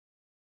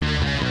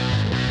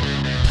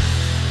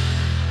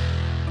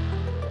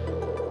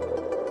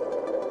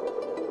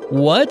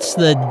What's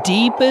the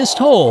deepest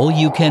hole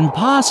you can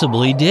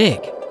possibly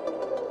dig?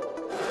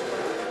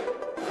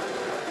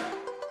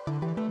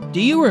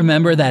 Do you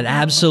remember that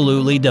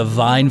absolutely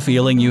divine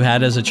feeling you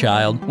had as a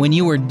child when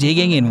you were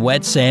digging in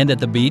wet sand at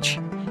the beach?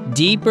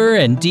 Deeper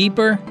and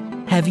deeper?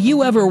 Have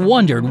you ever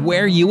wondered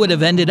where you would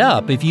have ended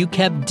up if you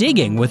kept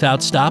digging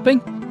without stopping?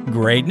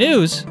 Great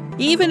news!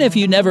 Even if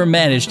you never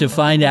managed to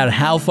find out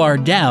how far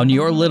down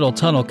your little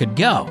tunnel could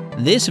go,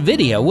 this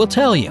video will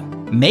tell you.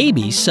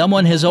 Maybe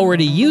someone has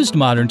already used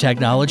modern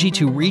technology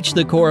to reach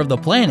the core of the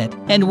planet,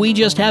 and we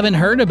just haven't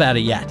heard about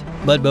it yet.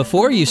 But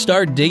before you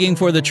start digging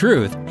for the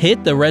truth,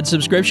 hit the red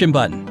subscription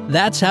button.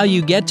 That's how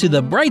you get to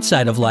the bright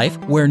side of life,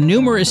 where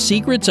numerous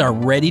secrets are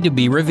ready to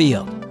be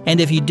revealed. And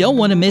if you don't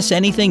want to miss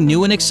anything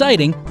new and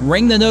exciting,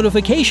 ring the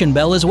notification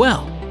bell as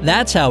well.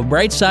 That's how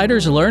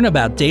Brightsiders learn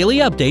about daily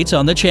updates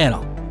on the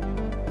channel.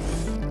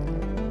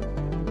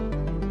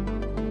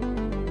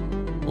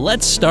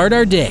 Let's start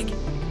our dig.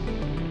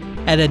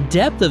 At a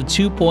depth of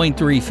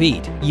 2.3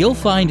 feet, you'll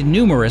find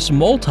numerous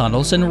mole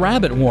tunnels and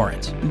rabbit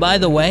warrens. By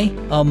the way,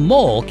 a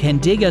mole can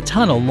dig a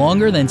tunnel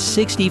longer than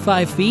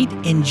 65 feet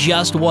in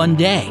just one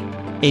day.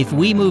 If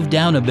we move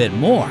down a bit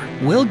more,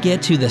 we'll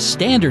get to the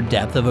standard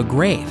depth of a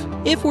grave.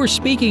 If we're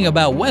speaking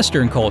about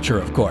Western culture,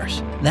 of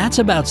course, that's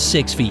about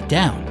 6 feet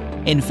down.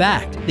 In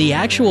fact, the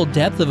actual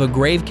depth of a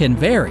grave can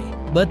vary,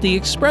 but the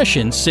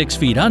expression 6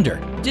 feet under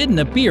didn't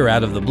appear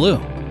out of the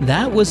blue.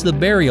 That was the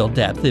burial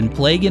depth in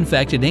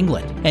plague-infected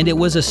England, and it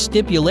was a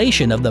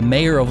stipulation of the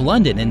Mayor of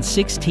London in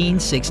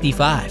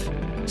 1665.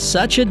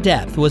 Such a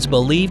depth was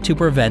believed to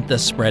prevent the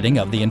spreading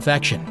of the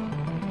infection.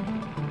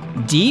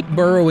 Deep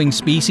burrowing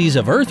species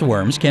of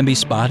earthworms can be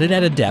spotted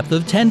at a depth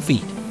of 10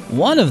 feet.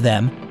 One of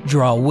them,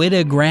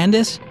 Drawita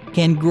grandis,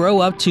 can grow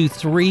up to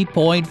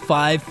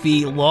 3.5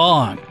 feet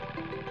long.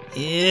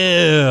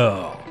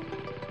 Ew!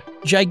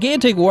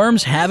 Gigantic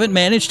worms haven't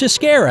managed to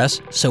scare us,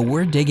 so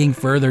we're digging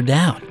further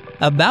down.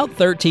 About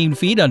 13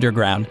 feet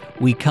underground,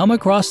 we come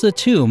across the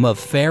tomb of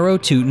Pharaoh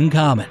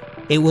Tutankhamun.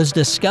 It was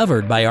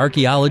discovered by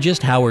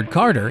archaeologist Howard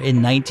Carter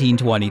in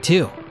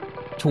 1922.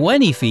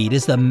 20 feet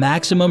is the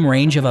maximum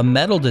range of a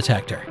metal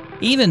detector.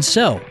 Even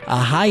so, a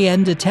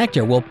high-end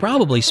detector will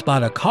probably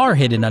spot a car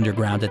hidden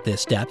underground at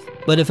this depth,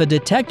 but if a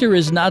detector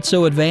is not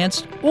so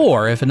advanced,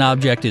 or if an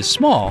object is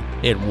small,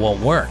 it won't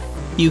work.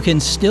 You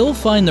can still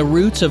find the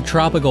roots of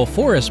tropical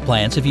forest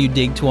plants if you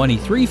dig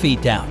 23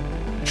 feet down.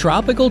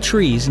 Tropical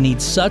trees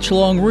need such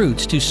long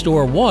roots to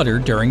store water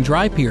during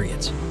dry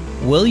periods.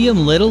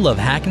 William Little of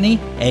Hackney,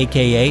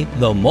 aka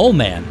the Mole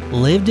Man,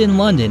 lived in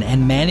London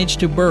and managed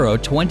to burrow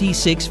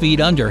 26 feet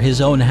under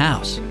his own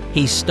house.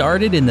 He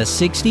started in the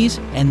 60s,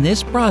 and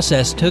this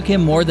process took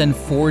him more than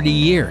 40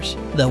 years.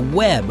 The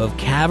web of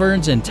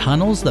caverns and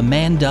tunnels the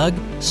man dug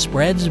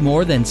spreads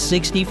more than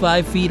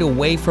 65 feet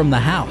away from the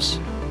house.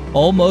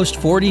 Almost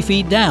 40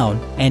 feet down,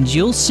 and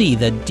you'll see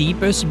the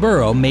deepest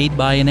burrow made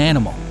by an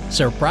animal.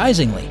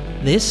 Surprisingly,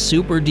 this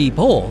super deep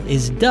hole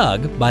is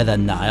dug by the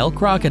Nile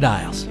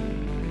crocodiles.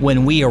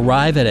 When we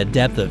arrive at a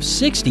depth of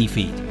 60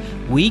 feet,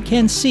 we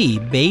can see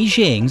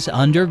Beijing's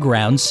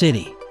underground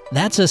city.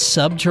 That's a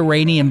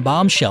subterranean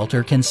bomb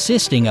shelter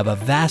consisting of a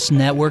vast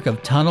network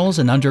of tunnels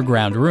and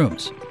underground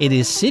rooms. It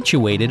is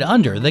situated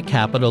under the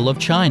capital of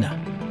China.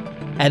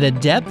 At a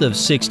depth of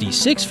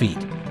 66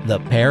 feet,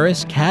 the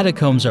Paris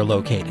Catacombs are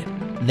located.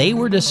 They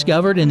were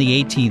discovered in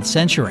the 18th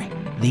century.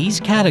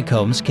 These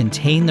catacombs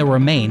contain the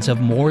remains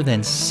of more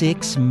than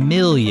 6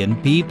 million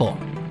people.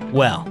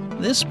 Well,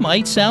 this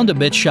might sound a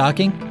bit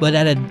shocking, but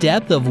at a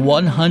depth of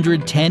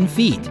 110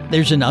 feet,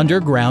 there's an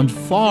underground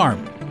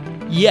farm.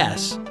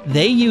 Yes,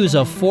 they use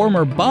a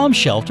former bomb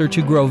shelter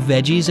to grow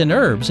veggies and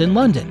herbs in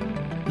London.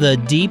 The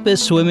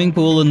deepest swimming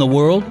pool in the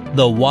world,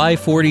 the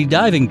Y40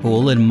 diving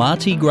pool in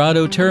Monte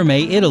Grotto Terme,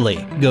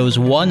 Italy, goes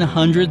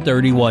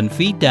 131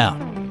 feet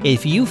down.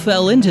 If you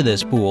fell into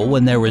this pool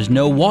when there was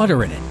no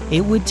water in it,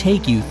 it would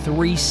take you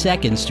 3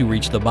 seconds to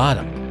reach the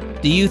bottom.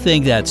 Do you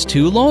think that's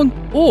too long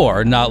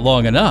or not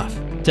long enough?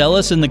 Tell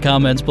us in the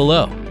comments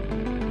below.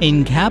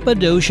 In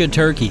Cappadocia,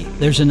 Turkey,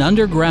 there's an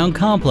underground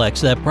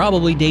complex that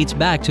probably dates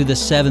back to the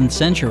 7th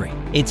century.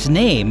 Its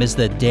name is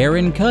the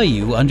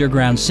Derinkuyu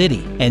Underground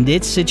City, and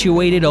it's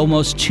situated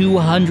almost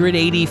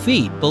 280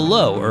 feet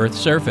below Earth's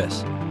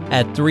surface.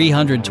 At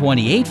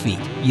 328 feet,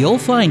 you'll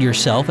find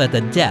yourself at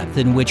the depth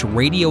in which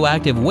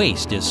radioactive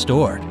waste is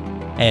stored.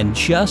 And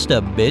just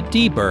a bit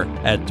deeper,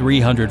 at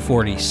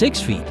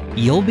 346 feet,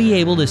 you'll be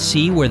able to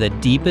see where the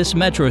deepest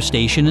metro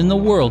station in the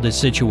world is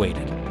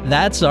situated.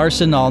 That's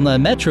Arsenalna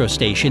metro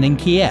station in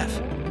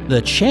Kiev.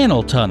 The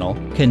Channel Tunnel,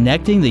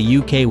 connecting the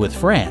UK with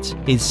France,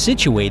 is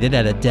situated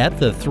at a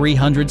depth of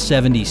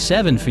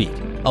 377 feet.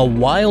 A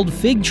wild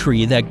fig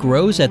tree that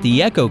grows at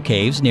the Echo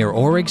Caves near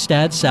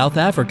Origstad, South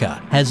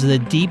Africa, has the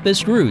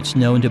deepest roots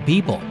known to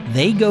people.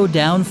 They go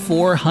down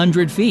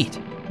 400 feet.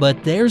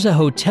 But there's a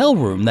hotel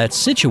room that's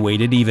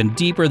situated even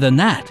deeper than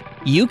that.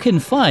 You can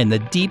find the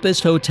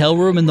deepest hotel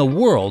room in the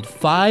world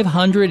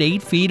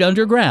 508 feet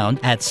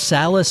underground at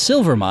Sala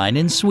Silver Mine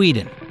in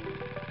Sweden.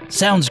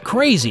 Sounds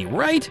crazy,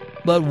 right?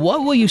 But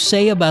what will you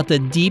say about the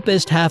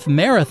deepest half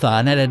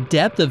marathon at a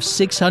depth of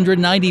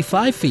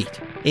 695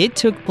 feet? It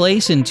took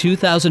place in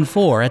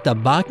 2004 at the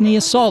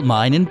Bochnia salt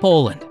mine in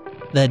Poland.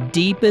 The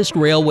deepest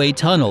railway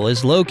tunnel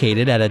is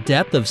located at a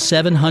depth of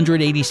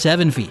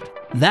 787 feet.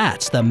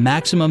 That's the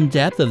maximum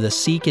depth of the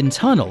Seikan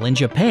Tunnel in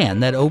Japan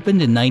that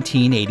opened in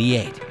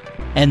 1988.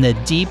 And the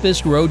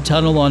deepest road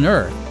tunnel on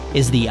Earth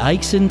is the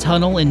Eiksund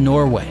Tunnel in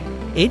Norway.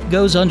 It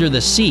goes under the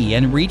sea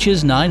and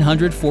reaches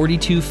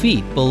 942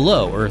 feet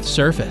below Earth's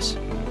surface.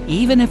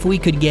 Even if we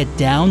could get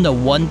down to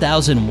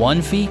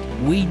 1,001 feet,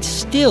 we'd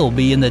still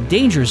be in the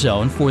danger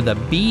zone for the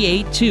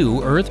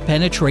B-82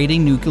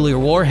 Earth-penetrating nuclear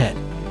warhead.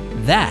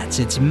 That's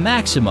its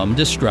maximum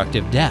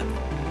destructive depth.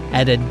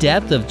 At a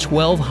depth of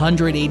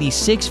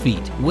 1,286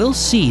 feet, we'll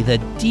see the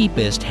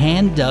deepest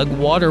hand-dug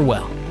water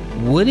well.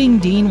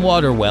 Woodingdean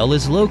Water Well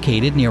is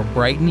located near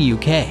Brighton,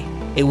 UK.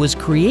 It was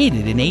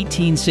created in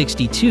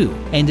 1862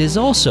 and is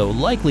also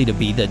likely to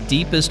be the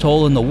deepest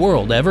hole in the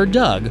world ever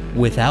dug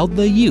without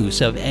the use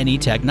of any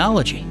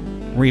technology.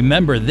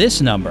 Remember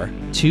this number,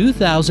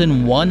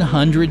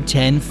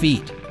 2,110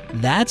 feet.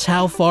 That's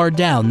how far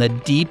down the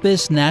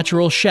deepest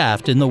natural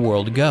shaft in the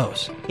world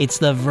goes. It's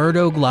the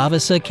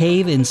Vrtoglavica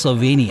cave in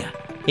Slovenia.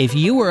 If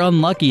you were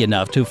unlucky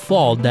enough to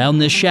fall down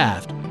this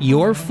shaft,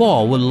 your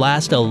fall would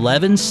last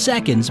 11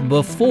 seconds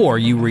before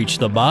you reach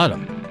the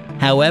bottom.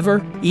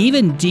 However,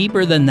 even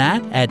deeper than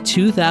that, at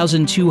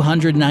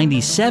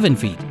 2,297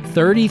 feet,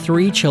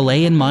 33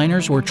 Chilean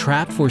miners were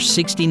trapped for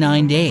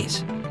 69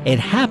 days. It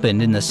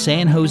happened in the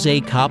San Jose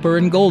copper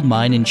and gold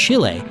mine in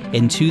Chile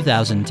in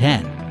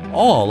 2010.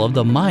 All of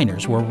the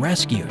miners were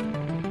rescued.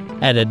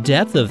 At a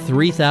depth of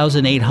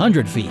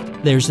 3,800 feet,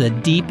 there's the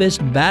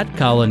deepest bat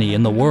colony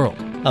in the world.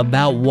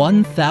 About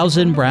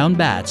 1,000 brown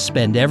bats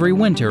spend every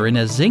winter in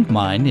a zinc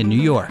mine in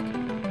New York.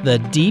 The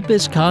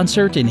deepest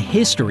concert in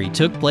history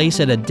took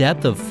place at a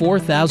depth of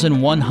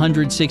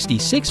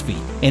 4,166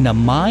 feet in a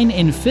mine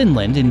in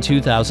Finland in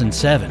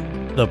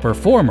 2007. The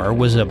performer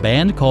was a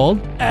band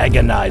called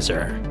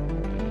Agonizer.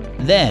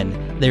 Then,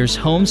 there's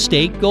Home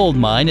Stake Gold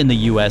Mine in the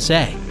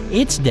USA.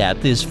 Its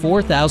depth is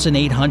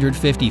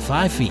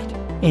 4,855 feet.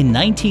 In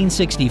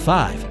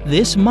 1965,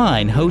 this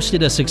mine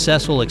hosted a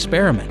successful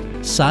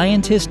experiment.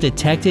 Scientists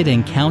detected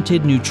and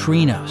counted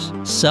neutrinos,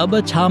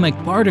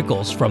 subatomic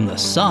particles from the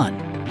sun.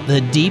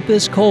 The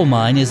deepest coal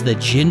mine is the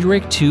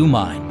Jindřich II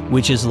mine,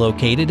 which is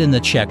located in the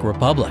Czech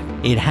Republic.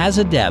 It has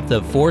a depth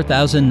of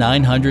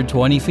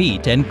 4,920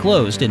 feet and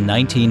closed in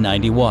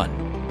 1991.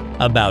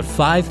 About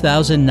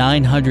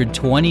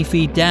 5,920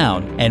 feet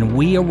down, and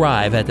we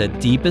arrive at the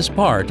deepest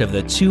part of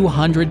the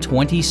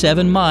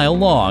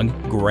 227-mile-long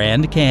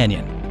Grand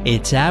Canyon.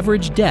 Its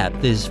average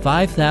depth is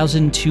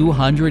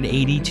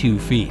 5,282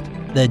 feet.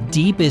 The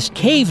deepest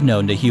cave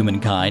known to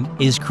humankind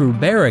is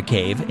Krubera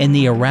Cave in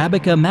the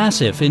Arabica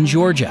Massif in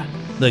Georgia.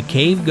 The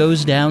cave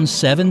goes down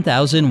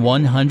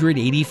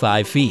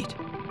 7,185 feet.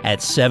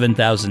 At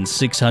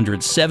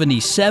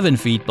 7,677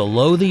 feet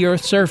below the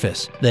Earth's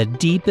surface, the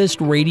deepest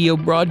radio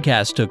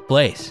broadcast took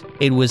place.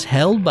 It was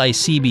held by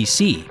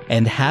CBC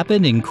and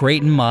happened in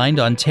Creighton Mine,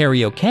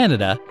 Ontario,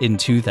 Canada in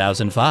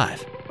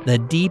 2005. The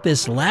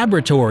deepest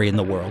laboratory in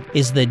the world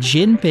is the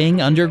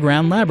Jinping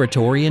Underground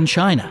Laboratory in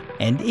China,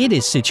 and it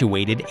is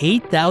situated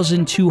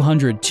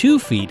 8,202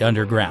 feet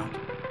underground.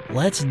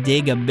 Let's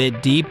dig a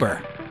bit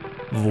deeper.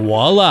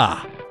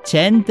 Voila!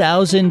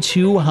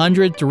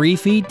 10,203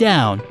 feet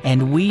down,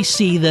 and we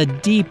see the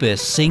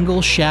deepest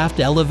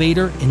single-shaft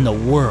elevator in the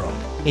world.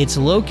 It's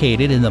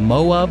located in the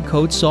Moab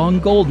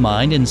Kotsong Gold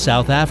Mine in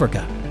South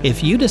Africa.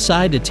 If you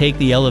decide to take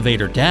the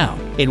elevator down,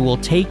 it will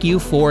take you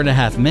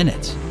 4.5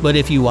 minutes. But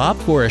if you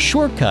opt for a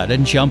shortcut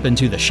and jump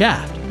into the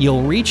shaft,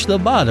 you'll reach the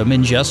bottom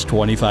in just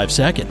 25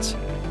 seconds.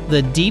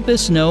 The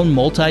deepest known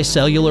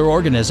multicellular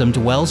organism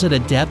dwells at a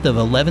depth of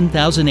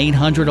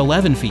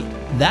 11,811 feet.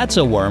 That's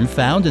a worm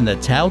found in the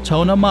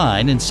Tautona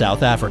mine in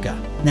South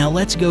Africa. Now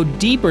let's go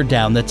deeper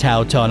down the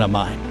Tautona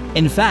mine.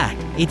 In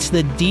fact, it's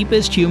the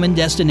deepest human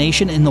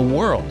destination in the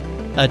world.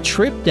 A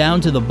trip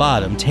down to the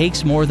bottom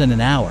takes more than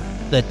an hour.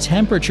 The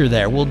temperature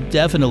there will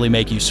definitely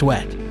make you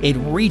sweat. It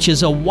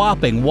reaches a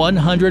whopping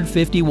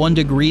 151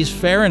 degrees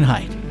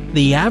Fahrenheit.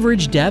 The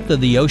average depth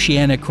of the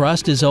oceanic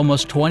crust is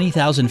almost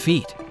 20,000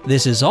 feet.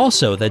 This is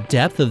also the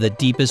depth of the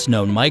deepest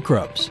known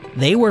microbes.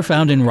 They were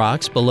found in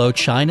rocks below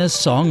China's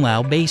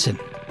Songlao Basin.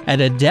 At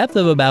a depth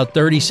of about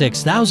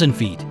 36,000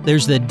 feet,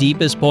 there's the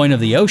deepest point of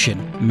the ocean,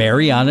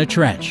 Mariana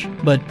Trench.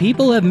 But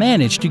people have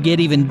managed to get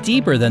even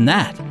deeper than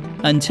that.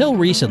 Until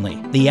recently,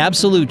 the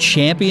absolute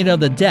champion of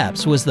the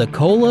depths was the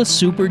Kola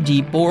Super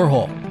Deep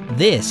Borehole.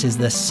 This is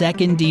the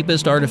second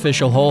deepest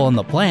artificial hole on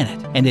the planet,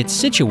 and it's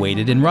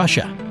situated in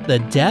Russia. The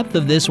depth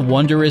of this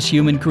wondrous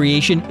human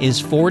creation is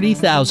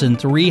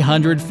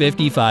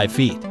 40,355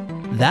 feet.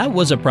 That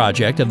was a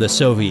project of the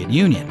Soviet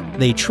Union.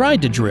 They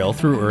tried to drill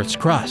through Earth's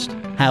crust.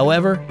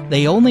 However,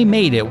 they only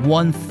made it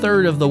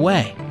 1/3 of the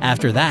way.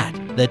 After that,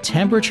 the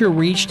temperature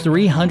reached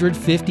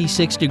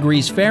 356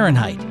 degrees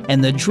Fahrenheit,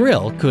 and the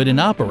drill couldn't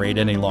operate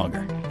any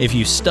longer. If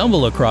you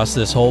stumble across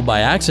this hole by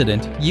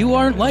accident, you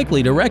aren't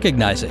likely to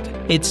recognize it.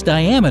 Its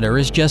diameter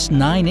is just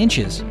 9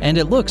 inches, and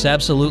it looks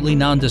absolutely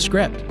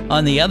nondescript.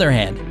 On the other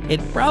hand, it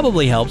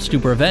probably helps to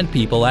prevent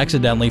people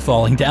accidentally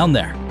falling down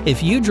there.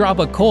 If you drop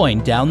a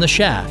coin down the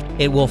shaft,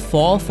 it will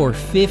fall for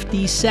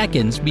 50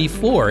 seconds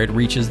before it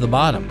reaches the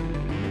bottom.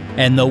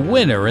 And the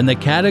winner in the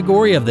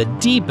category of the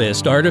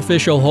deepest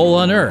artificial hole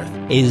on Earth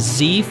is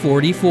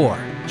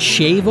Z44,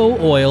 Shavo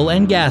Oil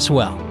and Gas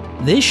Well.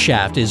 This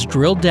shaft is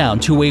drilled down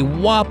to a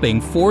whopping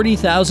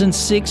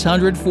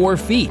 40,604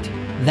 feet.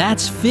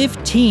 That's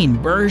 15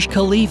 Burj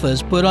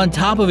Khalifas put on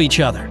top of each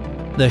other.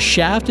 The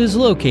shaft is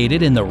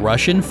located in the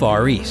Russian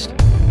Far East.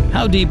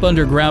 How deep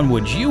underground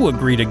would you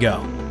agree to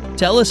go?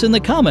 Tell us in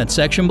the comments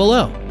section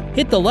below.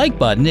 Hit the like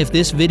button if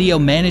this video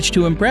managed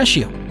to impress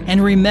you.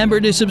 And remember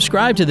to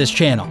subscribe to this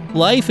channel.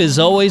 Life is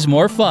always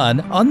more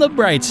fun on the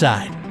bright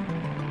side.